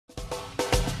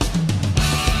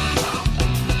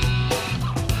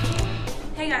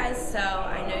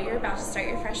about to start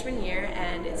your freshman year,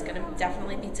 and it's going to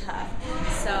definitely be tough.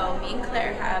 So me and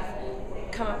Claire have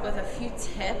come up with a few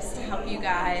tips to help you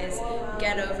guys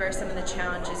get over some of the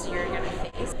challenges you're going to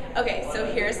face. Okay, so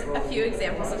here's a few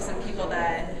examples of some people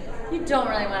that you don't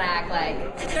really want to act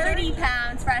like. 30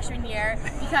 pounds freshman year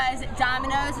because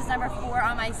Domino's is number 4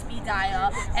 on my speed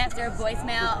dial after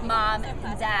voicemail, mom,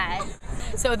 and dad.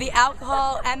 So the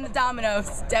alcohol and the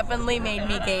Domino's definitely made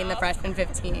me gain the freshman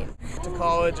 15. To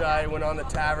college, I went on the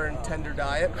tavern tender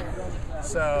diet.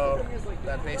 So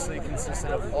that basically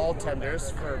consisted of all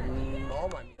tenders for all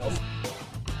my meals.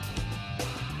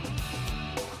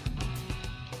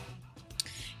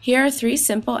 Here are 3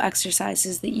 simple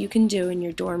exercises that you can do in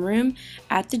your dorm room,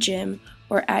 at the gym,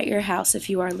 or at your house if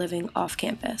you are living off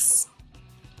campus.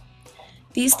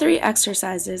 These 3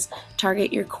 exercises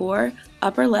target your core,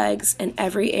 upper legs, and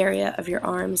every area of your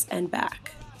arms and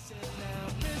back.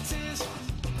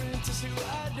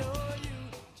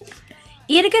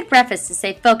 Eat a good breakfast to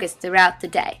stay focused throughout the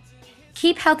day.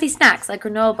 Keep healthy snacks like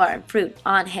granola bar and fruit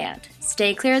on hand.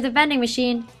 Stay clear of the vending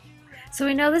machine. So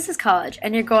we know this is college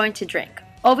and you're going to drink.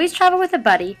 Always travel with a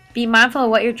buddy, be mindful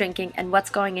of what you're drinking and what's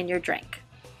going in your drink.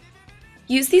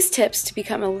 Use these tips to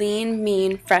become a lean,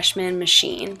 mean freshman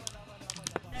machine.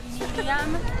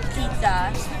 Medium pizza,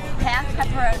 half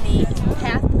pepperoni,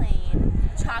 half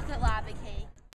plain, chocolate lava cake.